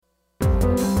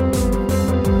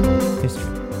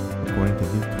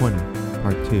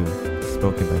2,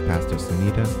 spoken by Pastor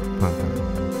Sanetta, Ponton.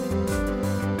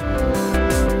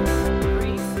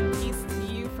 Grace and peace to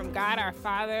you from God our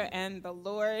Father and the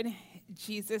Lord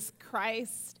Jesus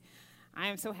Christ. I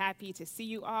am so happy to see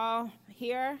you all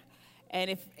here.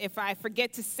 And if I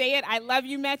forget to say it, I love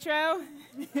you, Metro.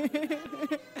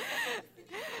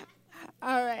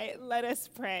 All right, let us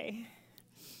pray.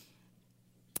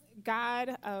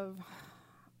 God of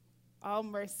all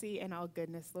mercy and all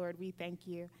goodness, Lord, we thank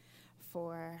you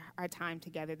for our time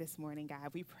together this morning,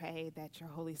 God. We pray that your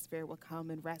Holy Spirit will come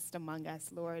and rest among us,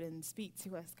 Lord, and speak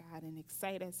to us, God, and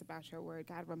excite us about your word.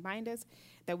 God, remind us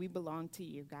that we belong to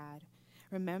you, God.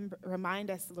 Remind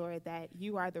us, Lord, that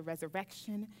you are the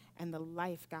resurrection and the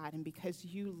life, God, and because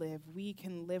you live, we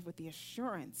can live with the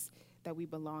assurance that we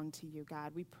belong to you,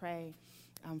 God. We pray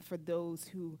for those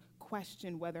who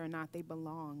question whether or not they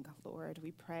belong, Lord.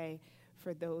 We pray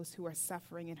for those who are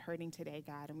suffering and hurting today,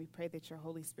 God, and we pray that your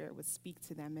Holy Spirit would speak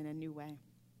to them in a new way.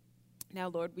 Now,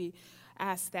 Lord, we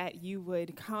ask that you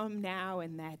would come now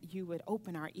and that you would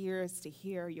open our ears to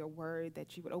hear your word,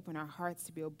 that you would open our hearts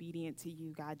to be obedient to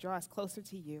you, God. Draw us closer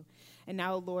to you. And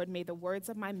now, Lord, may the words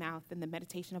of my mouth and the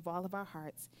meditation of all of our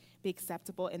hearts be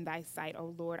acceptable in thy sight,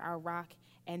 O Lord, our rock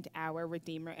and our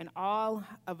Redeemer. And all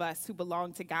of us who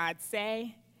belong to God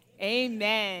say,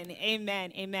 amen,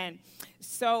 amen, amen.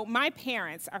 So my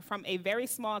parents are from a very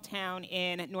small town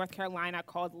in North Carolina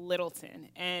called Littleton,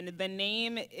 and the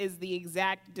name is the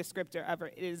exact descriptor of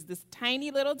it. It is this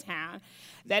tiny little town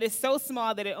that is so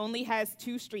small that it only has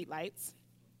 2 streetlights.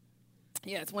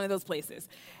 Yeah, it's one of those places.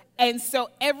 And so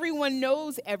everyone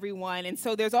knows everyone. And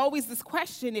so there's always this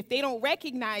question, if they don't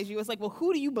recognize you, it's like, well,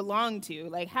 who do you belong to?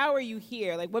 Like, how are you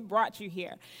here? Like, what brought you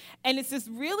here? And it's this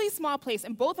really small place.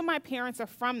 And both of my parents are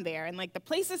from there. And, like, the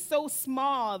place is so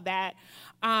small that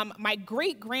my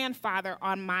great-grandfather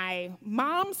on my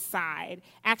mom's side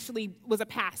actually was a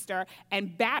pastor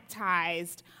and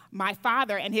baptized my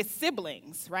father and his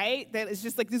siblings, right? That is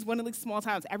just like this one of these small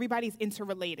towns. Everybody's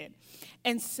interrelated.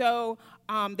 And so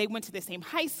they went to the same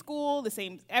high school, the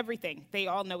same everything. They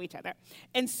all know each other.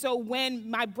 And so when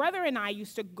my brother and I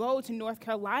used to go to North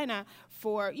Carolina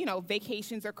for,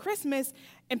 vacations or Christmas,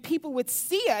 and people would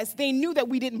see us, they knew that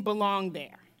we didn't belong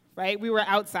there. Right? We were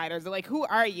outsiders. They're like, who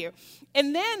are you?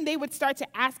 And then they would start to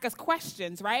ask us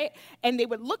questions, right? And they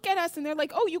would look at us and they're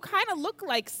like, oh, you kind of look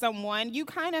like someone. You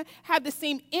kind of have the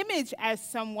same image as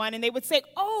someone. And they would say,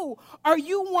 oh, are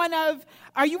you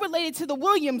related to the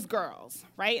Williams girls?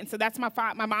 Right? And so that's my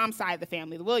mom's side of the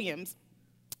family, the Williams.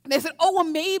 They said, oh, well,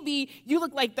 maybe you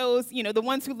look like those, the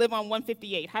ones who live on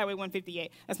 158, Highway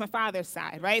 158. That's my father's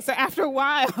side, right? So after a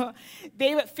while,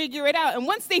 they would figure it out. And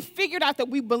once they figured out that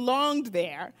we belonged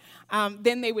there,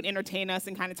 then they would entertain us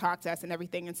and kind of talk to us and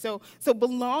everything. And so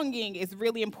belonging is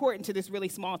really important to this really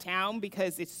small town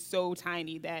because it's so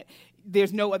tiny that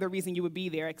there's no other reason you would be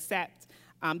there except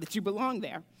that you belong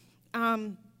there.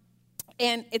 And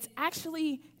it's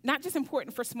actually not just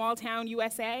important for small town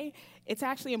USA, it's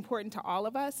actually important to all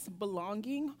of us,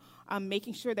 belonging,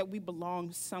 making sure that we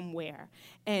belong somewhere.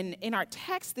 And in our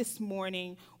text this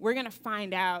morning, we're going to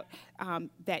find out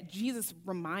that Jesus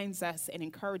reminds us and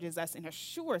encourages us and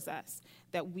assures us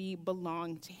that we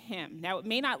belong to him. Now, it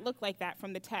may not look like that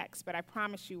from the text, but I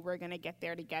promise you we're going to get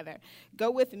there together.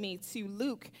 Go with me to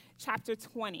Luke chapter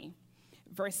 20.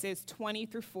 Verses 20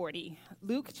 through 40.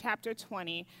 Luke chapter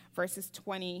 20, verses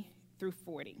 20 through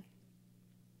 40.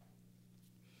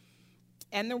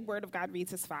 And the word of God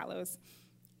reads as follows.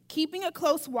 Keeping a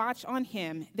close watch on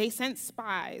him, they sent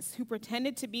spies who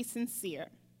pretended to be sincere.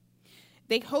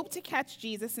 They hoped to catch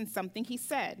Jesus in something he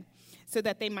said, so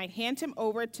that they might hand him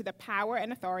over to the power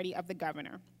and authority of the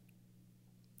governor.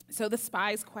 So the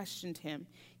spies questioned him.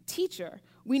 Teacher,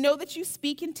 we know that you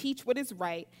speak and teach what is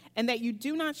right, and that you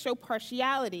do not show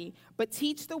partiality, but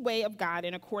teach the way of God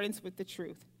in accordance with the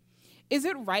truth. Is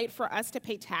it right for us to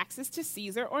pay taxes to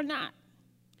Caesar or not?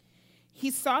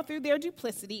 He saw through their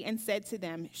duplicity and said to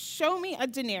them, show me a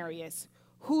denarius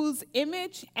whose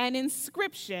image and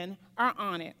inscription are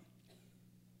on it.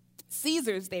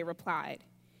 Caesar's, they replied.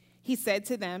 He said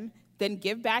to them, then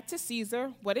give back to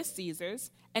Caesar what is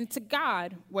Caesar's, and to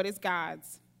God what is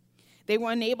God's. They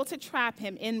were unable to trap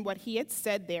him in what he had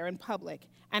said there in public,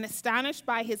 and astonished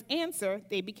by his answer,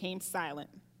 they became silent.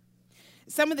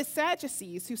 Some of the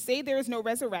Sadducees, who say there is no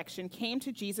resurrection, came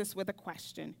to Jesus with a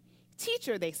question.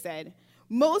 Teacher, they said,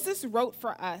 Moses wrote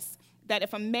for us that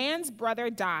if a man's brother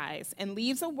dies and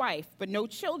leaves a wife but no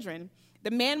children,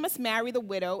 the man must marry the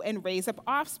widow and raise up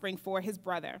offspring for his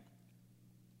brother.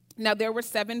 Now there were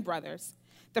 7 brothers.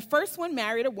 The first one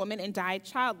married a woman and died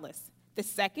childless. The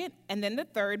second and then the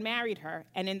third married her,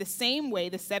 and in the same way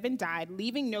the 7 died,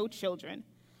 leaving no children.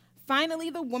 Finally,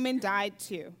 the woman died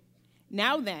too.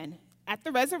 Now then, at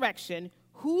the resurrection,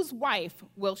 whose wife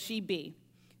will she be,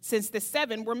 since the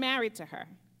 7 were married to her?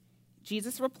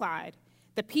 Jesus replied,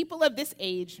 the people of this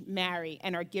age marry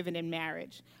and are given in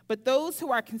marriage, but those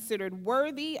who are considered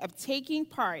worthy of taking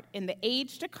part in the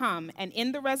age to come and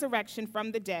in the resurrection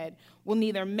from the dead will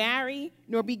neither marry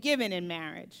nor be given in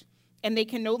marriage, and they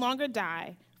can no longer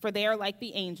die, for they are like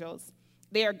the angels.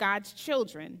 They are God's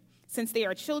children, since they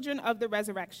are children of the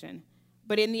resurrection.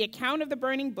 But in the account of the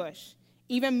burning bush,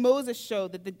 even Moses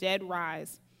showed that the dead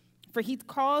rise, for he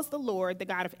calls the Lord the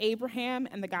God of Abraham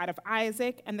and the God of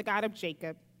Isaac and the God of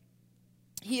Jacob.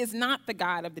 He is not the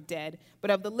God of the dead,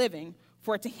 but of the living,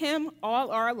 for to him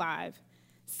all are alive.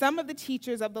 Some of the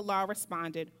teachers of the law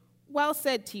responded, well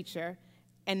said, teacher,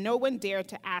 and no one dared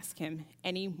to ask him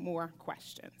any more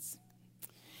questions.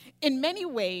 In many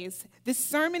ways, this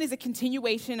sermon is a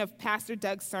continuation of Pastor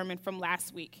Doug's sermon from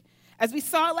last week. As we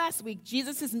saw last week,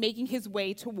 Jesus is making his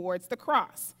way towards the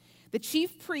cross. The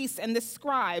chief priests and the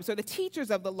scribes, or the teachers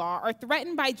of the law, are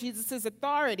threatened by Jesus'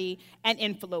 authority and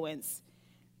influence.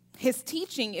 His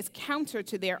teaching is counter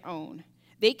to their own.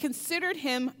 They considered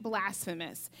him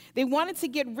blasphemous. They wanted to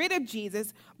get rid of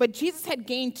Jesus, but Jesus had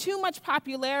gained too much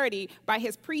popularity by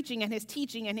his preaching and his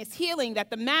teaching and his healing that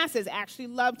the masses actually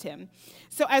loved him.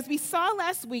 So as we saw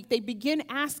last week, they begin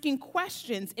asking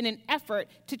questions in an effort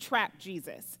to trap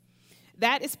Jesus.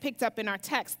 That is picked up in our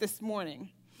text this morning.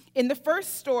 In the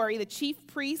first story, the chief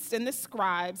priests and the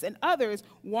scribes and others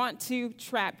want to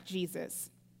trap Jesus.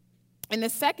 In the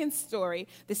second story,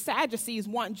 the Sadducees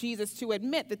want Jesus to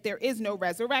admit that there is no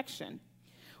resurrection.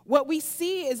 What we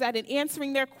see is that in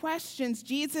answering their questions,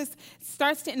 Jesus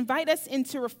starts to invite us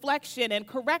into reflection and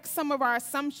correct some of our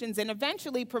assumptions and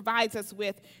eventually provides us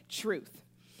with truth.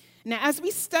 Now, as we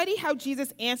study how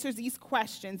Jesus answers these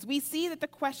questions, we see that the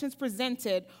questions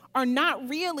presented are not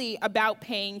really about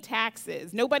paying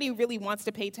taxes. Nobody really wants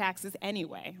to pay taxes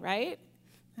anyway, right?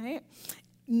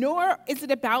 Nor is it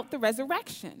about the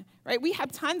resurrection, right? We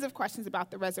have tons of questions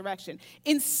about the resurrection.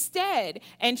 Instead,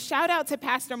 and shout out to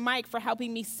Pastor Mike for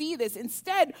helping me see this,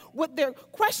 instead, what their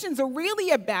questions are really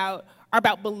about are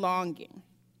about belonging.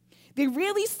 They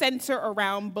really center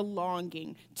around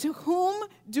belonging. To whom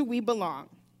do we belong?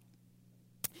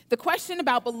 The question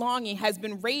about belonging has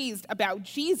been raised about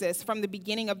Jesus from the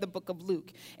beginning of the book of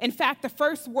Luke. In fact, the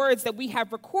first words that we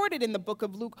have recorded in the book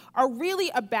of Luke are really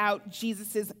about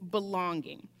Jesus'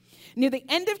 belonging. Near the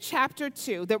end of chapter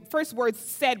 2, the first words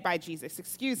said by Jesus,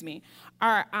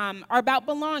 are about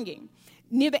belonging.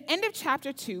 Near the end of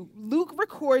chapter 2, Luke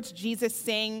records Jesus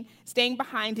staying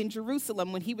behind in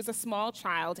Jerusalem when he was a small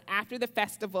child after the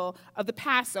festival of the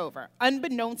Passover,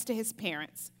 unbeknownst to his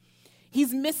parents.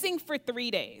 He's missing for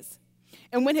 3 days.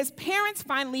 And when his parents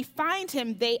finally find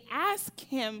him, they ask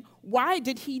him, why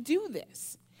did he do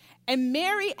this? And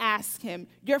Mary asks him,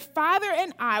 your father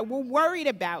and I were worried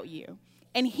about you.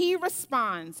 And he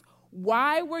responds,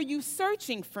 why were you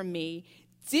searching for me?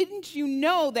 Didn't you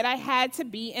know that I had to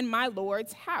be in my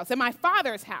Lord's house, in my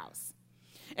Father's house?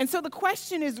 And so the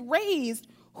question is raised,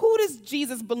 who does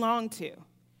Jesus belong to?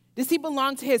 Does he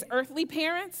belong to his earthly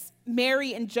parents,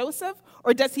 Mary and Joseph,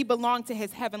 or does he belong to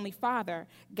his heavenly Father,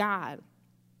 God?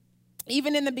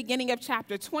 Even in the beginning of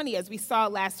chapter 20, as we saw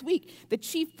last week, the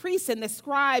chief priests and the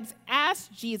scribes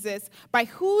asked Jesus, by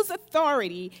whose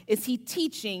authority is he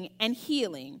teaching and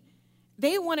healing?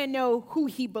 They want to know who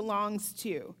he belongs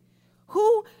to.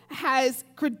 Who has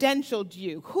credentialed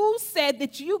you? Who said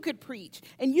that you could preach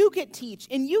and you could teach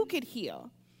and you could heal?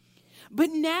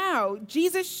 But now,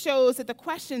 Jesus shows that the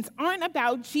questions aren't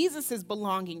about Jesus'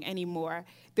 belonging anymore.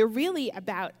 They're really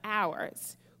about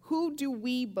ours. Who do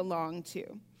we belong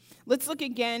to? Let's look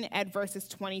again at verses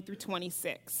 20 through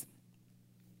 26.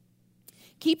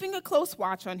 Keeping a close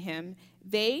watch on him,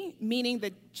 they, meaning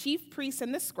the chief priests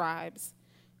and the scribes,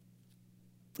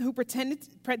 who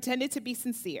pretended to be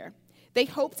sincere, they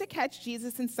hoped to catch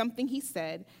Jesus in something he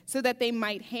said so that they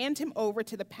might hand him over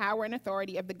to the power and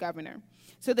authority of the governor.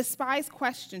 So the spies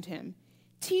questioned him,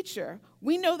 Teacher,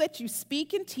 we know that you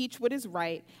speak and teach what is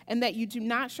right and that you do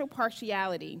not show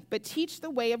partiality, but teach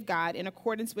the way of God in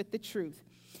accordance with the truth.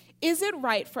 Is it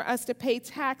right for us to pay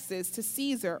taxes to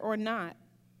Caesar or not?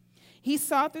 He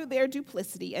saw through their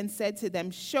duplicity and said to them,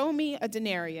 Show me a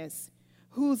denarius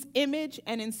whose image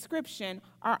and inscription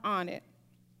are on it.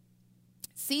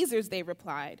 Caesar's, they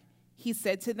replied. He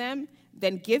said to them,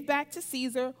 Then give back to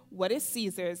Caesar what is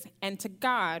Caesar's, and to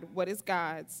God what is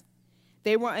God's.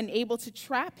 They were unable to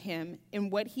trap him in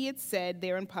what he had said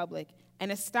there in public,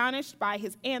 and astonished by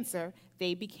his answer,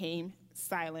 they became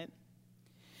silent.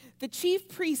 the chief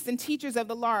priests and teachers of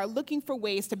the law are looking for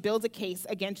ways to build a case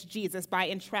against Jesus by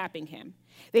entrapping him.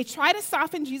 They try to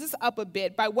soften Jesus up a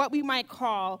bit by what we might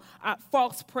call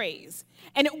false praise.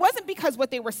 And it wasn't because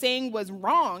what they were saying was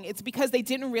wrong. It's because they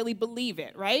didn't really believe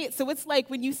it, right? So it's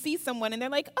like when you see someone and they're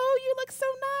like, oh, you look so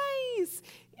nice,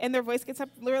 and their voice gets up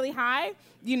really high,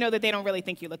 you know that they don't really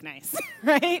think you look nice,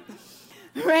 right?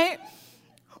 Right?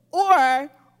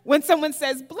 Or when someone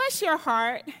says, bless your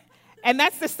heart, and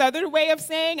that's the Southern way of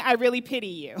saying, I really pity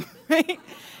you, right?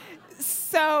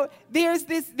 So there's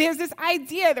this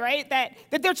idea, right, that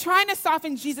they're trying to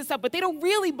soften Jesus up, but they don't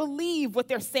really believe what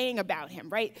they're saying about him,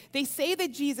 right? They say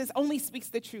that Jesus only speaks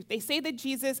the truth. They say that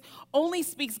Jesus only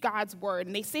speaks God's word,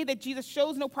 and they say that Jesus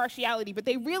shows no partiality, but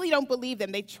they really don't believe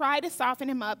them. They try to soften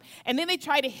him up, and then they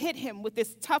try to hit him with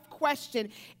this tough question: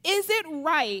 is it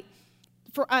right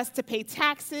for us to pay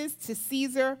taxes to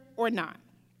Caesar or not?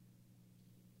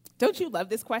 Don't you love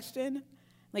this question?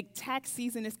 Like, tax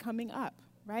season is coming up,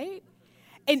 right?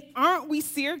 And aren't we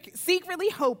secretly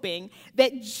hoping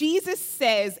that Jesus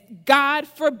says, God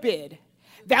forbid,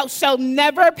 thou shalt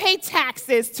never pay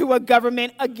taxes to a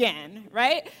government again,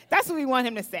 right? That's what we want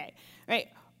him to say, right?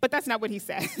 But that's not what he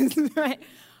says, right?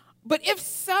 But if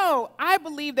so, I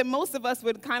believe that most of us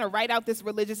would kind of write out this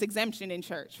religious exemption in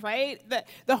church, right?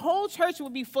 The whole church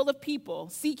would be full of people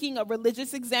seeking a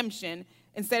religious exemption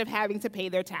instead of having to pay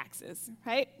their taxes,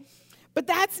 right? But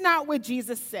that's not what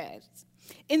Jesus says.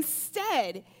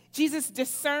 Instead, Jesus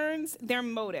discerns their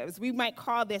motives. We might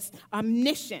call this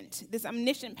omniscient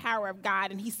power of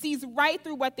God, and he sees right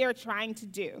through what they're trying to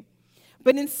do.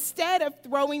 But instead of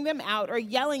throwing them out or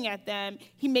yelling at them,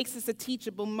 he makes this a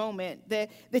teachable moment.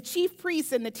 The chief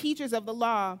priests and the teachers of the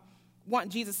law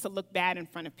want Jesus to look bad in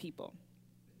front of people.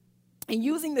 And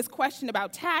using this question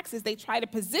about taxes, they try to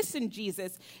position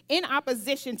Jesus in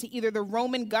opposition to either the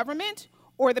Roman government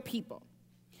or the people.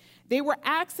 They were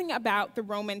asking about the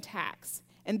Roman tax,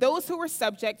 and those who were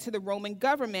subject to the Roman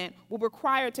government were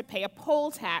required to pay a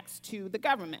poll tax to the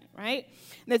government, right?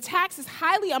 And the tax is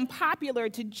highly unpopular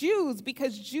to Jews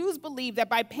because Jews believe that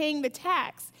by paying the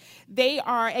tax, they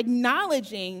are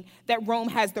acknowledging that Rome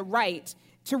has the right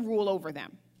to rule over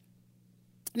them.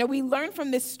 Now, we learn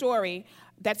from this story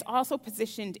that's also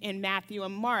positioned in Matthew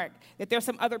and Mark that there's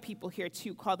some other people here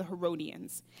too called the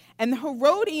Herodians. And the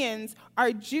Herodians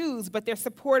are Jews, but they're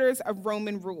supporters of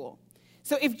Roman rule.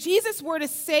 So if Jesus were to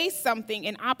say something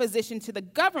in opposition to the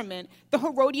government, the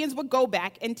Herodians would go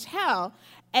back and tell,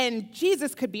 and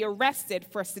Jesus could be arrested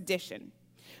for sedition.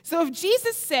 So if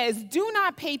Jesus says, do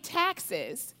not pay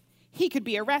taxes, he could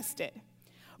be arrested.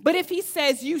 But if he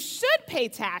says you should pay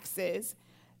taxes,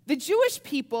 the Jewish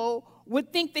people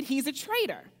would think that he's a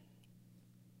traitor.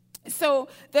 So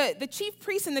the chief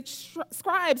priests and the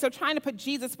scribes are trying to put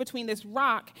Jesus between this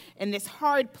rock and this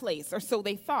hard place, or so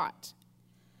they thought.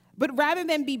 But rather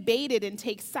than be baited and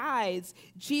take sides,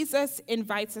 Jesus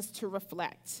invites us to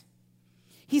reflect.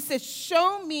 He says,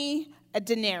 show me a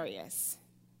denarius.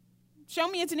 Show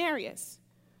me a denarius.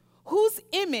 Whose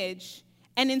image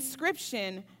and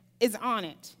inscription is on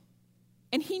it?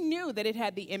 And he knew that it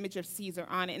had the image of Caesar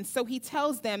on it. And so he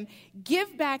tells them,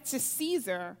 give back to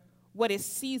Caesar what is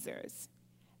Caesar's,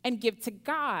 and give to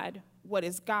God what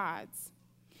is God's.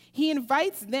 He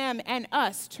invites them and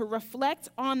us to reflect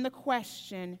on the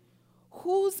question,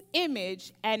 whose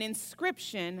image and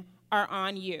inscription are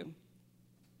on you?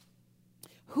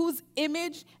 Whose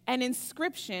image and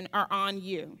inscription are on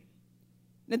you?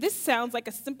 Now, this sounds like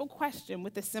a simple question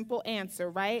with a simple answer,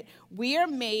 right? We are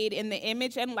made in the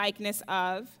image and likeness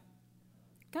of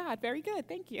God. Very good.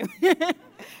 Thank you.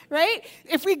 Right?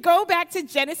 If we go back to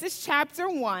Genesis chapter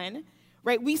 1,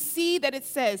 right, we see that it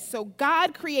says, so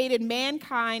God created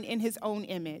mankind in his own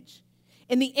image.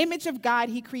 In the image of God,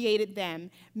 he created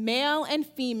them. Male and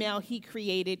female, he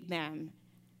created them.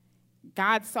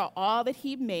 God saw all that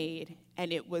he made,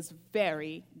 and it was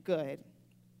very good.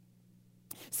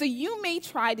 So you may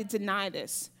try to deny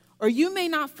this, or you may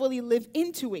not fully live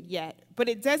into it yet, but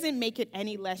it doesn't make it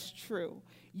any less true.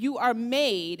 You are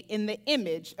made in the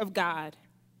image of God.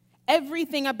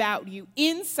 Everything about you,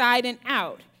 inside and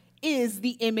out, is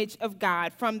the image of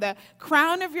God. From the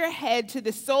crown of your head to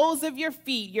the soles of your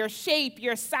feet, your shape,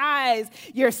 your size,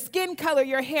 your skin color,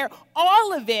 your hair,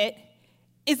 all of it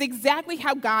is exactly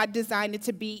how God designed it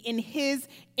to be, in his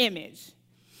image.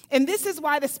 And this is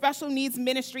why the special needs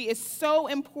ministry is so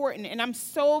important. And I'm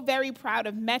so very proud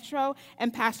of Metro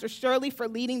and Pastor Shirley for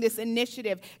leading this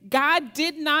initiative. God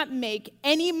did not make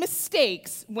any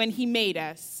mistakes when he made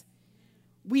us.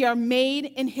 We are made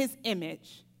in his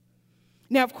image.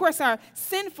 Now, of course, our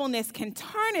sinfulness can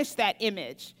tarnish that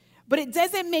image, but it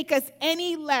doesn't make us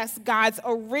any less God's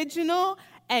original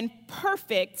and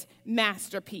perfect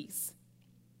masterpiece.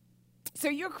 So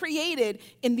you're created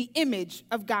in the image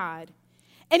of God.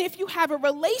 And if you have a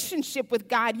relationship with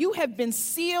God, you have been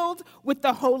sealed with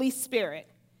the Holy Spirit.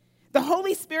 The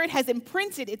Holy Spirit has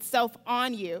imprinted itself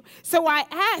on you. So I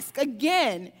ask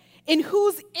again, in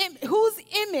whose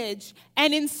image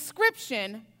and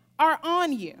inscription are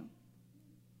on you?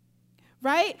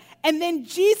 Right? And then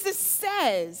Jesus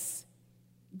says,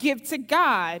 give to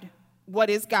God what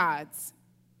is God's.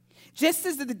 Just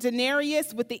as the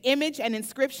denarius with the image and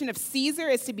inscription of Caesar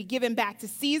is to be given back to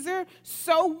Caesar,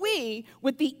 so we,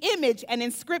 with the image and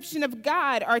inscription of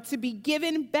God, are to be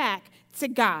given back to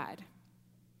God.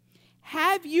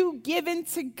 Have you given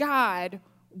to God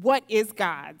what is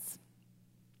God's?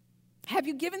 Have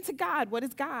you given to God what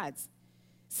is God's?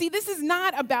 See, this is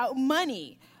not about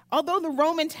money. Although the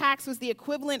Roman tax was the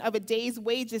equivalent of a day's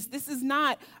wages, this is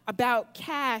not about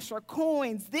cash or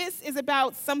coins. This is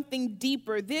about something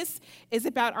deeper. This is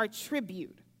about our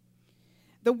tribute.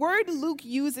 The word Luke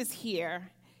uses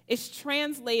here is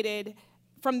translated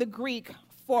from the Greek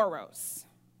phoros.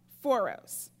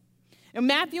 Phoros. Now,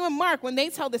 Matthew and Mark, when they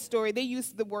tell the story, they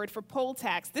use the word for poll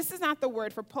tax. This is not the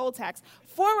word for poll tax.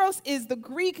 Phoros is the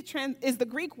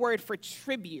Greek word for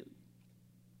tribute.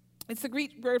 It's the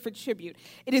Greek word for tribute.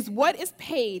 It is what is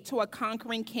paid to a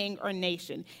conquering king or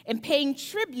nation. In paying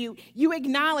tribute, you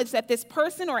acknowledge that this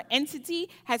person or entity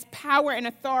has power and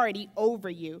authority over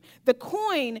you. The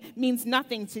coin means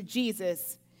nothing to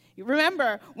Jesus. You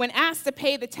remember, when asked to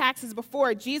pay the taxes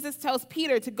before, Jesus tells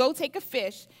Peter to go take a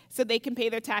fish so they can pay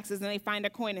their taxes and they find a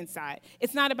coin inside.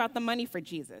 It's not about the money for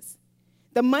Jesus.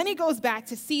 The money goes back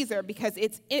to Caesar because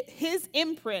it's his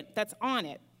imprint that's on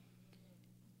it.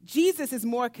 Jesus is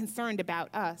more concerned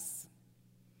about us.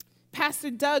 Pastor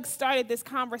Doug started this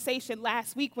conversation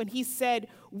last week when he said,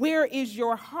 "Where is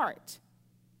your heart?"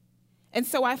 And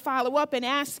so I follow up and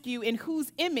ask you, in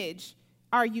whose image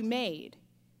are you made?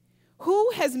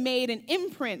 Who has made an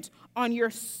imprint on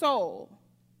your soul?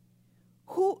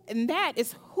 And that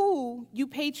is who you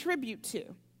pay tribute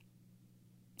to.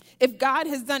 If God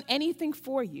has done anything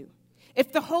for you,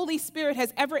 if the Holy Spirit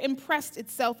has ever impressed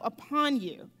itself upon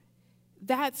you,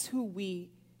 that's who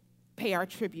we pay our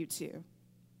tribute to.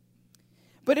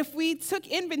 But if we took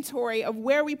inventory of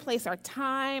where we place our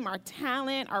time, our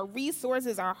talent, our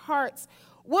resources, our hearts,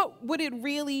 what would it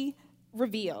really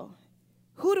reveal?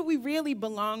 Who do we really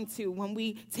belong to when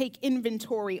we take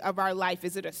inventory of our life?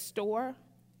 Is it a store,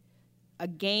 a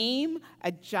game,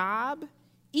 a job,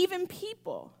 even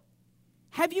people?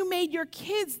 Have you made your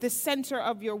kids the center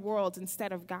of your world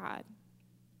instead of God?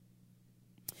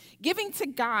 Giving to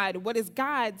God what is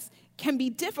God's can be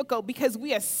difficult because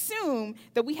we assume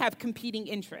that we have competing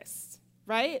interests,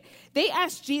 right? They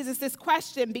asked Jesus this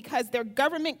question because their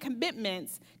government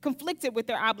commitments conflicted with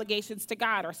their obligations to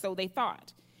God, or so they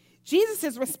thought.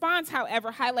 Jesus' response,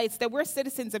 however, highlights that we're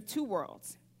citizens of two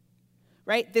worlds,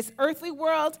 right? This earthly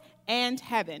world and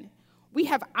heaven. We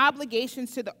have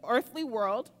obligations to the earthly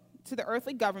world, to the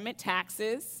earthly government,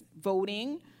 taxes,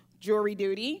 voting, jury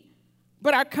duty.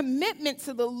 But our commitment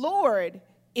to the Lord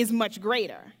is much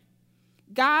greater.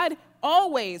 God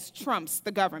always trumps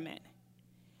the government.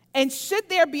 And should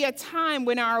there be a time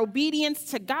when our obedience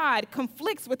to God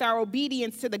conflicts with our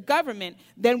obedience to the government,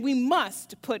 then we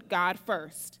must put God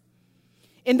first.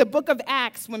 In the book of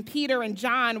Acts, when Peter and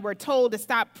John were told to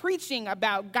stop preaching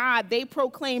about God, they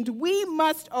proclaimed, "We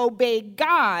must obey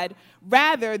God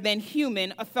rather than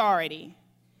human authority."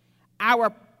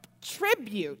 Our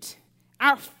tribute,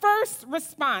 our first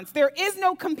response, there is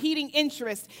no competing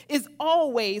interest, is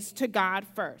always to God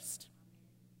first.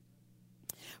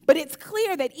 But it's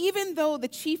clear that even though the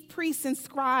chief priests and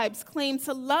scribes claim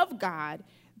to love God,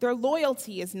 their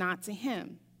loyalty is not to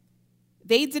him.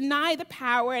 They deny the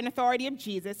power and authority of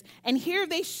Jesus, and here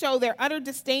they show their utter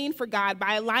disdain for God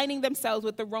by aligning themselves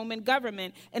with the Roman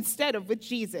government instead of with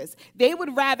Jesus. They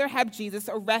would rather have Jesus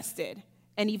arrested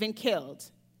and even killed.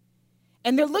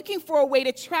 And they're looking for a way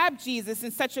to trap Jesus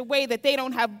in such a way that they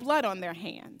don't have blood on their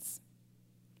hands.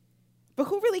 But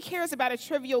who really cares about a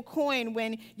trivial coin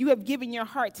when you have given your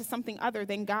heart to something other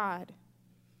than God?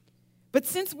 But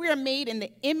since we are made in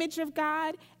the image of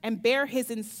God and bear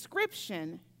his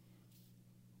inscription,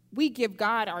 we give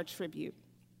God our tribute,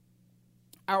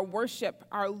 our worship,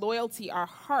 our loyalty, our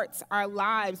hearts, our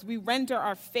lives. We render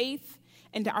our faith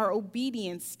and our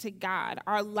obedience to God.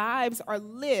 Our lives are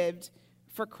lived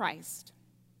for Christ.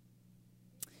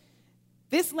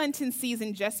 This Lenten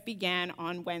season just began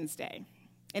on Wednesday,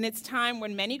 and it's time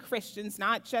when many Christians,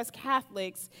 not just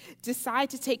Catholics, decide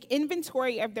to take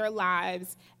inventory of their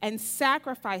lives and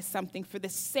sacrifice something for the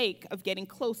sake of getting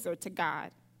closer to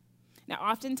God. Now,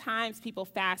 oftentimes people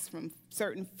fast from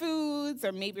certain foods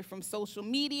or maybe from social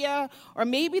media, or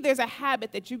maybe there's a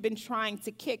habit that you've been trying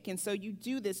to kick, and so you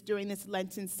do this during this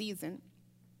Lenten season.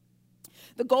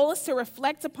 The goal is to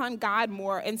reflect upon God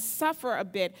more and suffer a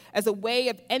bit as a way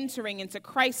of entering into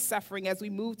Christ's suffering as we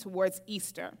move towards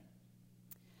Easter.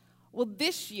 Well,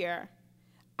 this year,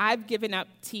 I've given up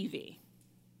TV.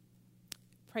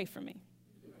 Pray for me.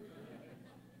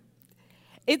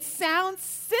 It sounds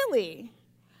silly,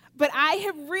 but I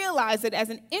have realized that as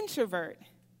an introvert,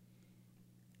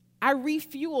 I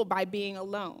refuel by being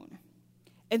alone.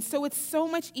 And so it's so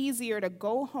much easier to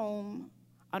go home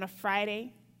on a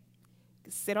Friday,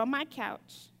 sit on my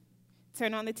couch,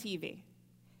 turn on the TV,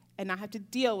 and not have to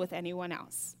deal with anyone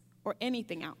else or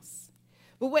anything else.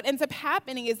 But what ends up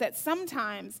happening is that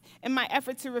sometimes, in my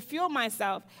effort to refuel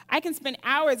myself, I can spend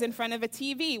hours in front of a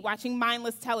TV watching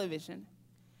mindless television.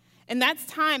 And that's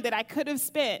time that I could have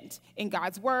spent in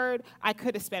God's word. I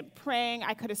could have spent praying.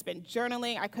 I could have spent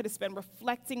journaling. I could have spent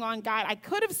reflecting on God. I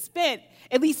could have spent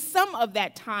at least some of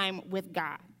that time with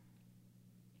God.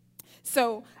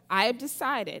 So I have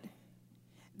decided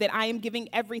that I am giving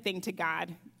everything to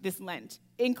God this Lent,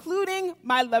 including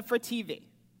my love for TV.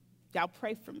 Y'all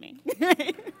pray for me.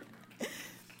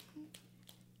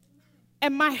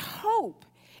 And my hope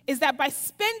is that by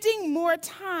spending more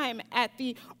time at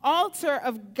the altar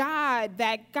of God,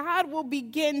 that God will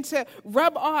begin to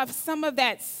rub off some of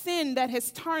that sin that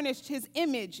has tarnished his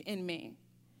image in me.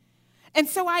 And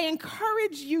so I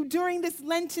encourage you during this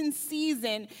Lenten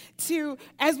season to,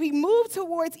 as we move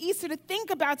towards Easter, to think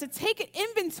about, to take an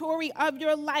inventory of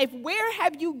your life. Where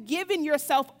have you given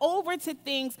yourself over to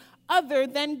things other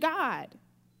than God?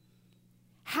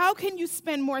 How can you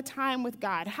spend more time with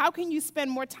God? How can you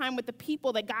spend more time with the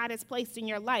people that God has placed in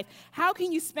your life? How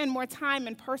can you spend more time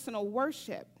in personal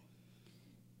worship?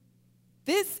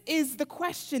 This is the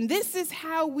question. This is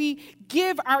how we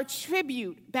give our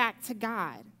tribute back to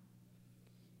God.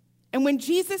 And when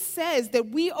Jesus says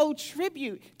that we owe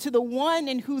tribute to the one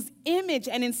in whose image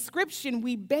and inscription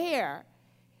we bear,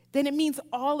 then it means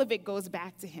all of it goes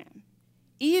back to him.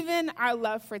 Even our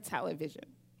love for television.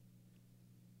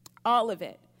 All of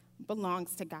it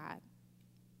belongs to God.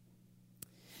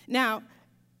 Now,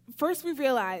 first we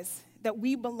realize that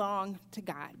we belong to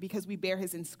God because we bear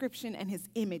his inscription and his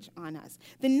image on us.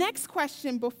 The next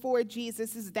question before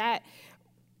Jesus is that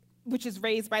which is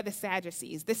raised by the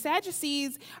Sadducees. The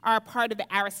Sadducees are a part of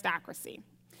the aristocracy.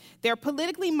 They're a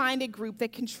politically minded group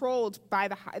that controlled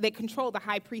the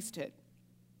high priesthood.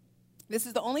 This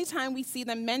is the only time we see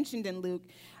them mentioned in Luke,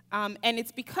 and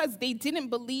it's because they didn't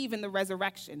believe in the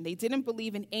resurrection. They didn't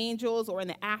believe in angels or in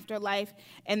the afterlife,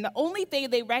 and the only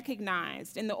thing they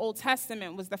recognized in the Old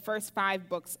Testament was the first 5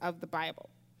 books of the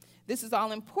Bible. This is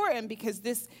all important because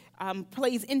this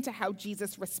plays into how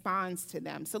Jesus responds to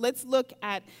them. So let's look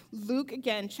at Luke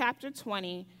again, chapter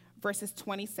 20, verses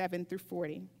 27 through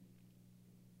 40.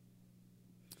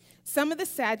 Some of the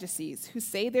Sadducees, who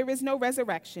say there is no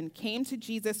resurrection, came to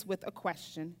Jesus with a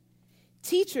question.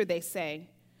 "Teacher," they say,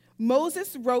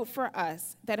 "Moses wrote for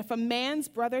us that if a man's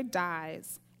brother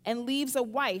dies and leaves a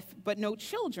wife but no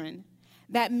children,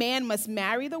 that man must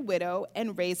marry the widow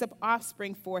and raise up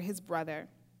offspring for his brother.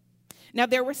 Now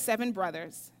there were 7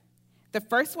 brothers. The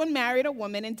first one married a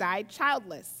woman and died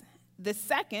childless. The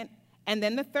second and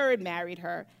then the third married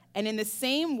her, and in the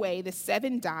same way the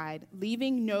 7 died,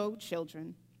 leaving no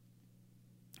children.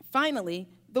 Finally,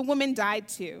 the woman died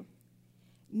too.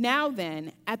 Now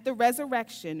then, at the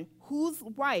resurrection, whose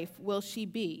wife will she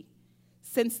be,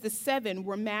 since the 7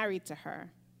 were married to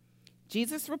her?"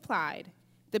 Jesus replied,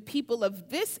 "The people of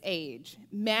this age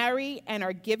marry and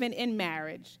are given in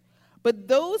marriage, but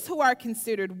those who are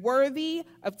considered worthy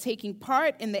of taking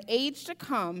part in the age to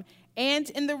come and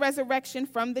in the resurrection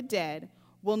from the dead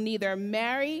will neither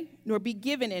marry nor be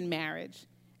given in marriage,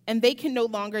 and they can no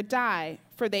longer die,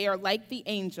 for they are like the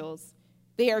angels.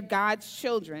 They are God's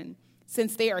children,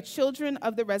 since they are children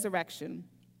of the resurrection.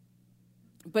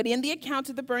 But in the account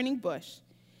of the burning bush,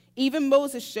 even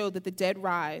Moses showed that the dead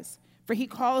rise, for he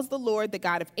calls the Lord the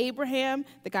God of Abraham,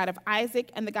 the God of Isaac,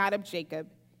 and the God of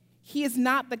Jacob. He is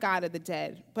not the God of the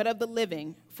dead, but of the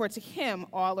living, for to him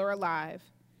all are alive."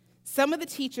 Some of the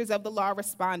teachers of the law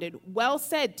responded, "Well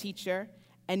said, teacher,"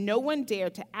 and no one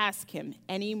dared to ask him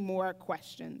any more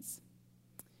questions.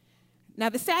 Now,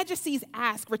 the Sadducees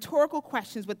ask rhetorical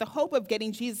questions with the hope of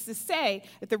getting Jesus to say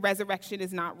that the resurrection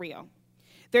is not real.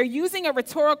 They're using a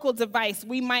rhetorical device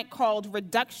we might call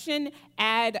reduction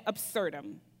ad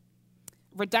absurdum,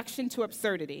 reduction to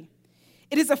absurdity.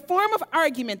 It is a form of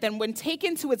argument that, when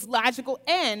taken to its logical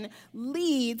end,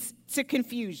 leads to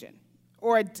confusion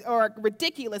or a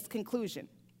ridiculous conclusion.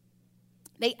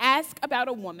 They ask about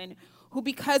a woman who,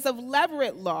 because of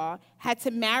levirate law, had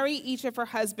to marry each of her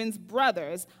husband's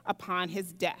brothers upon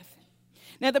his death.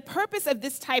 Now, the purpose of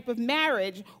this type of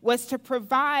marriage was to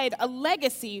provide a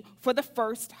legacy for the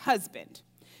first husband.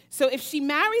 So if she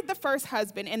married the first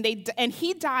husband and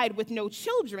he died with no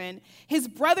children, his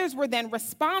brothers were then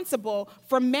responsible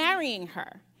for marrying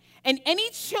her. And any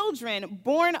children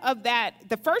born of that,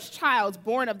 the first child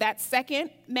born of that second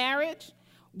marriage,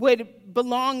 would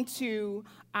belong to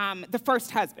the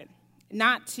first husband,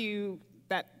 not to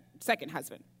that second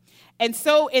husband. And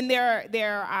so in their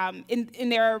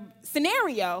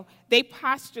scenario, they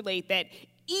postulate that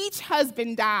each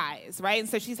husband dies, right? And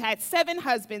so she's had 7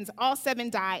 husbands, all 7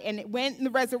 die, and when in the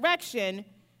resurrection,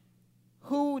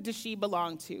 who does she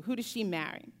belong to? Who does she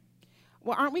marry?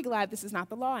 Well, aren't we glad this is not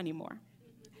the law anymore?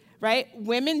 Right?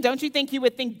 Women, don't you think you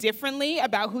would think differently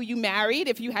about who you married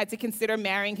if you had to consider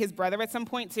marrying his brother at some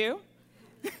point too?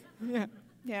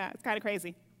 Yeah, it's kind of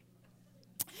crazy.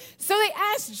 So they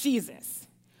asked Jesus,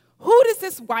 who does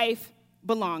this wife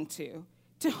belong to?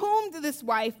 To whom does this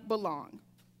wife belong?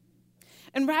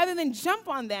 And rather than jump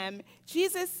on them,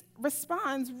 Jesus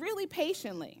responds really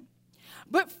patiently.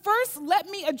 But first, let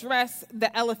me address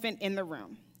the elephant in the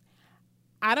room.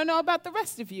 I don't know about the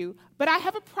rest of you, but I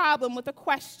have a problem with the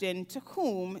question, to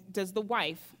whom does the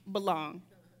wife belong?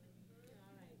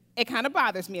 It kind of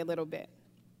bothers me a little bit.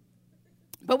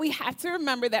 But we have to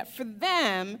remember that for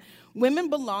them, women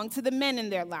belong to the men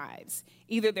in their lives,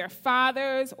 either their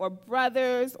fathers or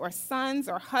brothers or sons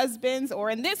or husbands, or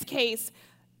in this case,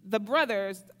 the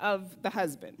brothers of the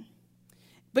husband.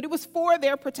 But it was for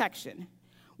their protection.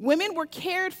 Women were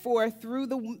cared for through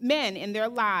the men in their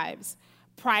lives.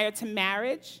 Prior to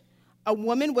marriage, a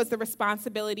woman was the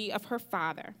responsibility of her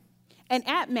father. And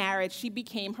at marriage, she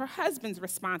became her husband's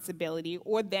responsibility,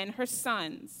 or then her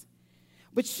son's.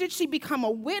 But should she become a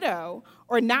widow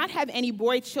or not have any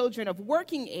boy children of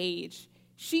working age,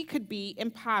 she could be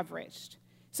impoverished.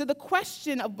 So the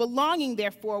question of belonging,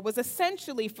 therefore, was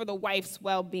essentially for the wife's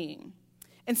well-being.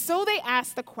 And so they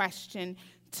asked the question,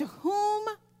 to whom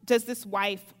does this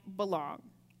wife belong?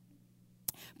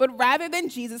 But rather than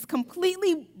Jesus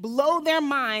completely blow their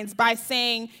minds by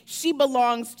saying she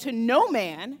belongs to no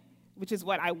man, which is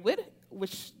what I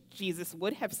wish Jesus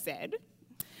would have said,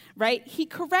 right? He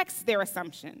corrects their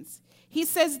assumptions. He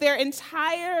says their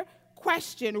entire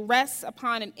question rests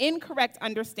upon an incorrect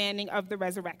understanding of the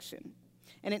resurrection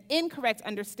and an incorrect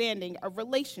understanding of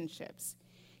relationships.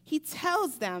 He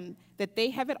tells them that they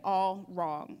have it all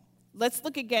wrong. Let's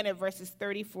look again at verses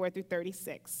 34 through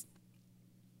 36.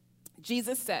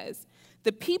 Jesus says,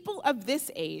 the people of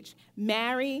this age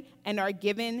marry and are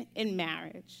given in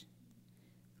marriage.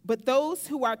 But those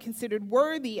who are considered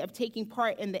worthy of taking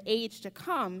part in the age to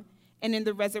come and in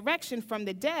the resurrection from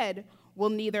the dead will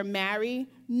neither marry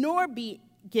nor be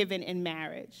given in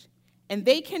marriage. And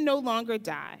they can no longer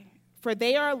die, for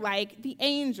they are like the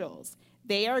angels.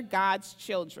 They are God's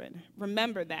children.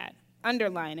 Remember that.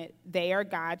 Underline it. They are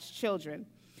God's children,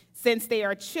 since they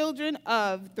are children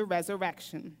of the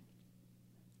resurrection.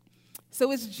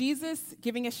 So is Jesus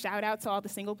giving a shout out to all the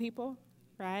single people,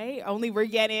 right? Only we're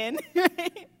getting,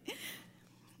 right?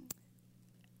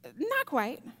 Not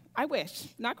quite. I wish.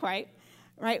 Not quite,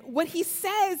 right? What he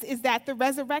says is that the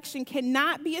resurrection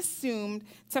cannot be assumed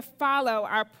to follow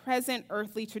our present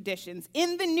earthly traditions.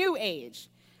 In the new age,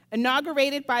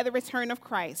 inaugurated by the return of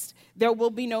Christ, there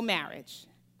will be no marriage.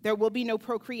 There will be no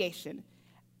procreation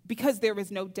because there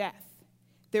is no death.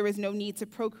 There is no need to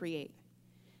procreate.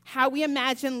 How we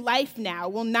imagine life now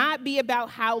will not be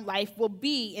about how life will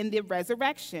be in the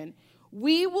resurrection.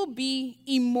 We will be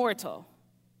immortal.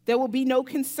 There will be no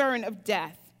concern of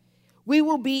death. We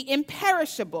will be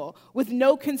imperishable with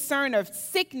no concern of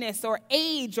sickness or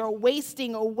age or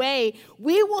wasting away.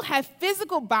 We will have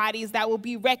physical bodies that will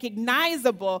be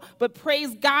recognizable, but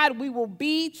praise God, we will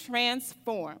be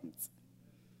transformed.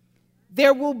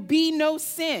 There will be no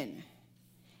sin,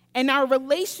 and our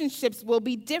relationships will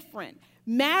be different.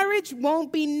 Marriage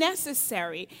won't be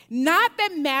necessary. Not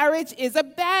that marriage is a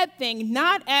bad thing,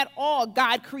 not at all.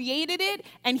 God created it,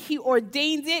 and he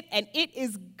ordained it, and it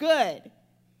is good.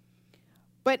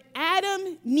 But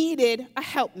Adam needed a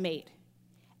helpmate,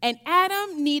 and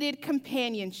Adam needed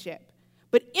companionship.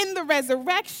 But in the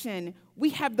resurrection,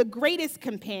 we have the greatest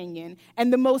companion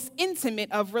and the most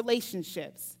intimate of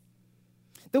relationships.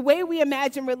 The way we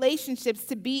imagine relationships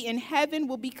to be in heaven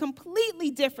will be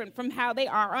completely different from how they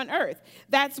are on earth.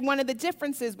 That's one of the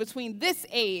differences between this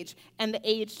age and the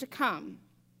age to come.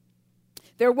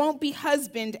 There won't be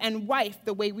husband and wife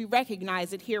the way we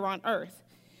recognize it here on earth.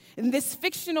 And this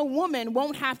fictional woman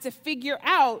won't have to figure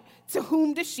out to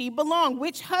whom does she belong,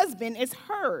 which husband is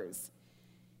hers.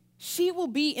 She will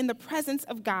be in the presence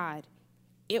of God.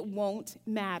 It won't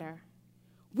matter.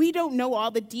 We don't know all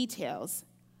the details,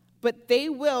 but they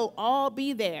will all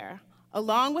be there,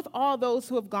 along with all those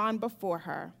who have gone before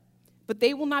her. But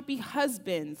they will not be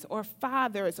husbands or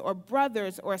fathers or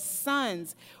brothers or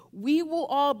sons. We will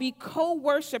all be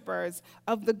co-worshipers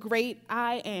of the great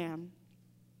I Am.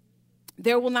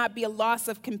 There will not be a loss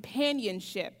of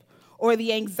companionship or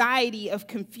the anxiety of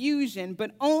confusion,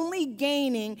 but only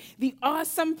gaining the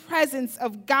awesome presence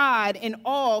of God in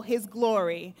all his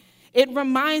glory. It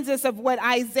reminds us of what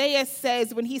Isaiah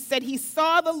says when he said he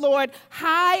saw the Lord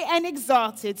high and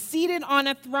exalted, seated on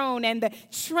a throne, and the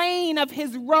train of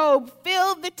his robe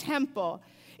filled the temple.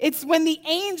 It's when the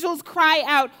angels cry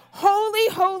out, "Holy,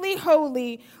 holy,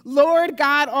 holy, Lord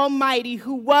God Almighty,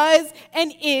 who was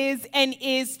and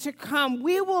is to come."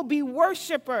 We will be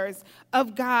worshipers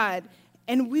of God,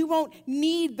 and we won't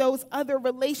need those other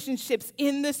relationships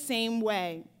in the same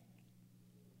way.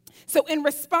 So in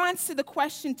response to the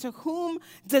question, to whom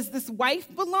does this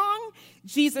wife belong?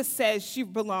 Jesus says, she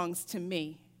belongs to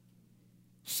me.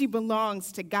 She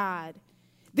belongs to God.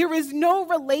 There is no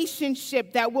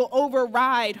relationship that will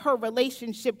override her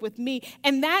relationship with me.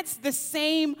 And that's the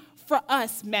same for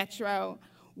us, Metro.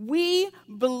 We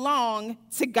belong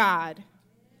to God.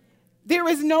 There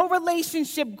is no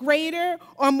relationship greater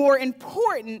or more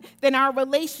important than our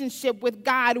relationship with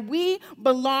God. We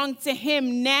belong to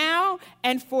him now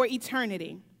and for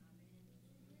eternity.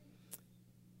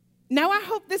 Now, I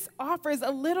hope this offers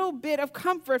a little bit of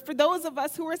comfort for those of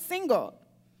us who are single.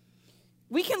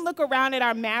 We can look around at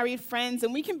our married friends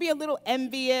and we can be a little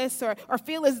envious or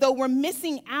feel as though we're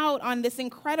missing out on this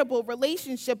incredible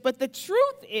relationship. But the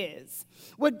truth is,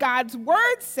 what God's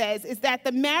word says is that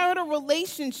the marital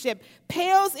relationship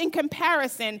pales in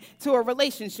comparison to a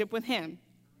relationship with him.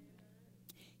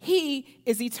 He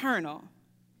is eternal.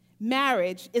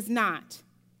 Marriage is not.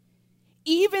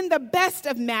 Even the best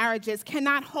of marriages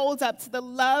cannot hold up to the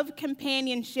love,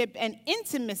 companionship, and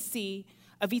intimacy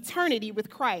of eternity with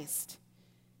Christ.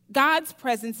 God's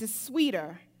presence is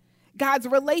sweeter. God's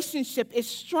relationship is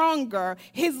stronger.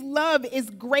 His love is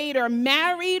greater.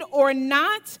 Married or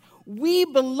not, we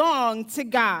belong to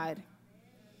God.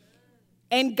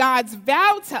 And God's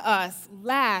vow to us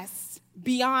lasts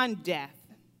beyond death.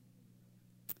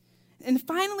 And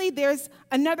finally, there's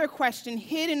another question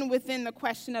hidden within the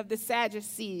question of the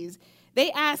Sadducees. They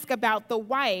ask about the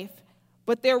wife,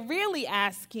 but they're really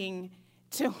asking,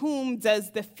 to whom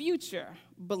does the future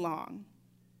belong?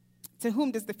 To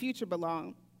whom does the future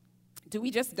belong? Do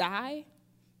we just die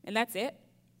and that's it?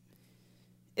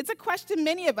 It's a question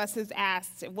many of us have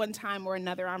asked at one time or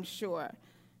another, I'm sure.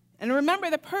 And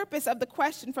remember, the purpose of the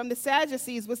question from the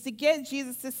Sadducees was to get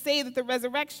Jesus to say that the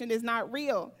resurrection is not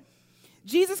real.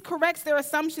 Jesus corrects their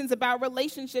assumptions about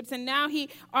relationships, and now he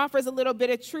offers a little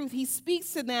bit of truth. He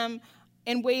speaks to them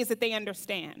in ways that they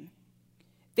understand.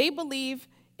 They believe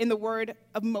in the word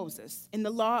of Moses, in the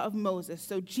law of Moses.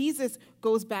 So Jesus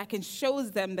goes back and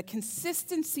shows them the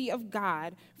consistency of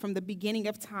God from the beginning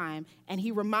of time, and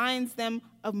he reminds them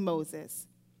of Moses.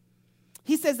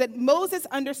 He says that Moses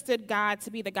understood God to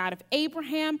be the God of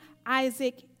Abraham,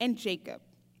 Isaac, and Jacob.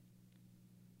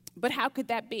 But how could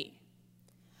that be?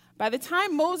 By the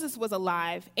time Moses was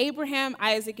alive, Abraham,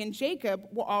 Isaac, and Jacob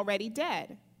were already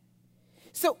dead.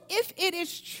 So if it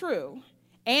is true,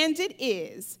 and it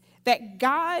is, that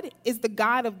God is the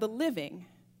God of the living,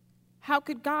 how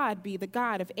could God be the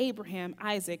God of Abraham,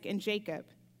 Isaac, and Jacob?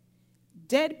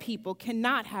 Dead people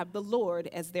cannot have the Lord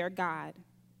as their God.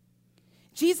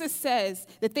 Jesus says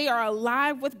that they are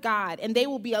alive with God, and they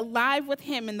will be alive with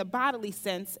him in the bodily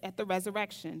sense at the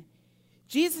resurrection.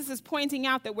 Jesus is pointing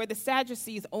out that where the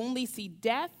Sadducees only see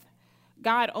death,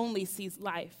 God only sees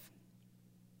life.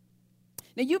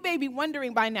 Now, you may be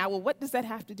wondering by now, well, what does that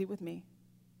have to do with me?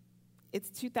 It's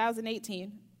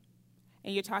 2018,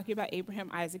 and you're talking about Abraham,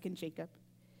 Isaac, and Jacob.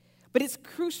 But it's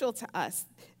crucial to us.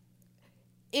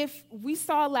 If we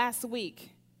saw last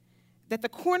week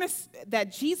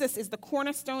that Jesus is the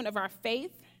cornerstone of our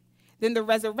faith, then the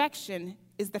resurrection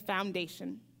is the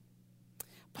foundation.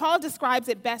 Paul describes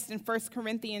it best in 1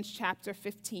 Corinthians chapter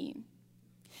 15.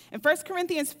 In 1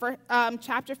 Corinthians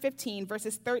chapter 15,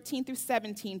 verses 13 through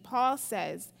 17, Paul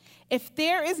says, "If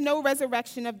there is no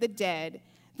resurrection of the dead,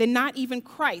 then not even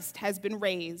Christ has been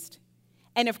raised.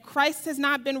 And if Christ has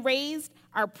not been raised,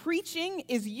 our preaching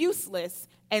is useless,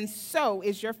 and so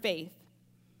is your faith.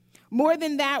 More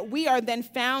than that, we are then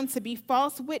found to be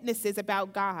false witnesses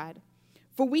about God.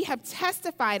 For we have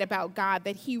testified about God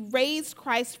that he raised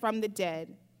Christ from the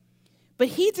dead. But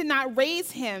he did not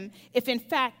raise him if in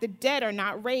fact the dead are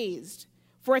not raised.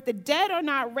 For if the dead are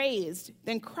not raised,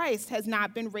 then Christ has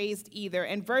not been raised either.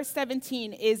 And verse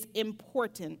 17 is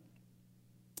important.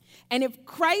 And if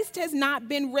Christ has not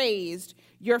been raised,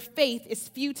 your faith is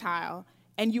futile,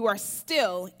 and you are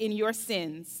still in your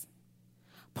sins.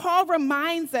 Paul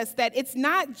reminds us that it's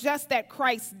not just that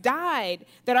Christ died,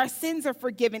 that our sins are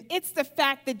forgiven. It's the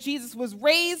fact that Jesus was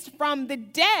raised from the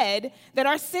dead that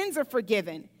our sins are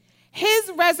forgiven.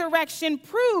 His resurrection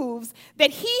proves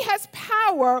that he has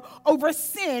power over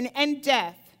sin and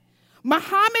death.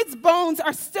 Muhammad's bones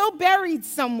are still buried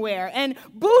somewhere, and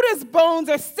Buddha's bones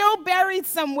are still buried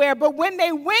somewhere, but when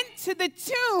they went to the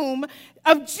tomb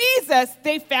of Jesus,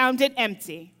 they found it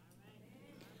empty.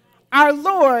 Our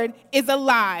Lord is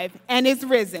alive and is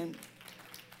risen.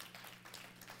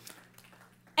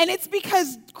 And it's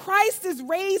because Christ is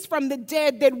raised from the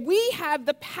dead that we have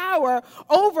the power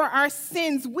over our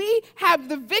sins. We have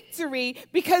the victory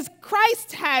because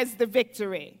Christ has the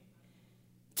victory.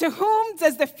 To whom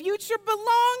does the future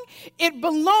belong? It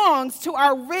belongs to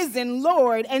our risen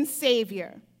Lord and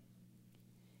Savior.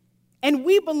 And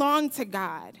we belong to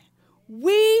God.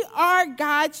 We are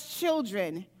God's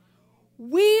children.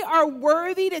 We are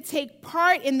worthy to take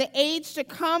part in the age to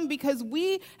come because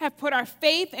we have put our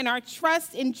faith and our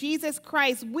trust in Jesus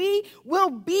Christ. We will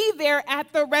be there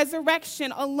at the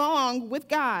resurrection along with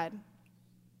God.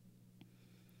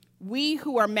 We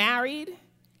who are married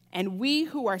and we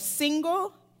who are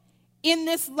single, in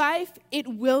this life, it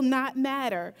will not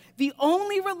matter. The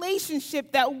only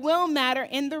relationship that will matter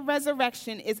in the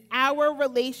resurrection is our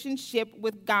relationship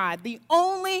with God. The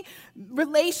only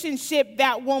relationship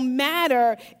that will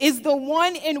matter is the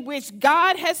one in which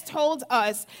God has told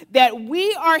us that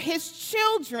we are his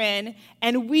children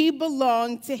and we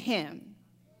belong to him.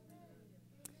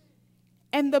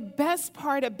 And the best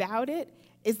part about it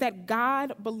is that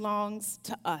God belongs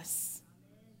to us.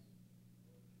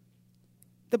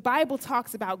 The Bible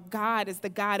talks about God as the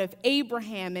God of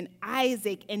Abraham and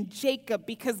Isaac and Jacob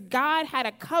because God had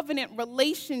a covenant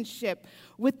relationship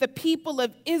with the people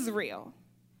of Israel.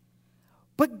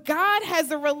 But God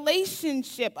has a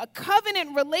relationship, a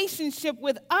covenant relationship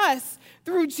with us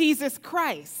through Jesus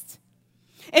Christ.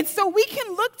 And so we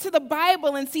can look to the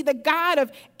Bible and see the God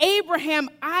of Abraham,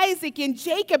 Isaac, and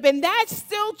Jacob, and that's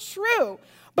still true.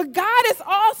 But God is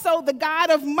also the God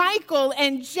of Michael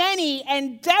and Jenny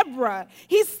and Deborah.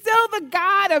 He's still the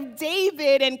God of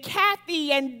David and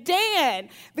Kathy and Dan.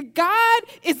 The God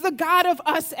is the God of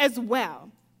us as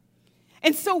well.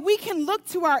 And so we can look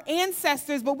to our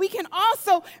ancestors, but we can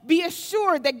also be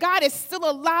assured that God is still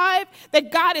alive,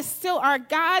 that God is still our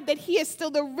God, that he is still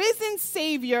the risen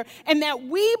Savior, and that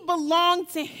we belong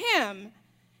to him,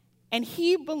 and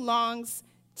he belongs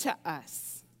to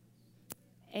us.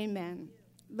 Amen.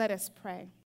 Let us pray.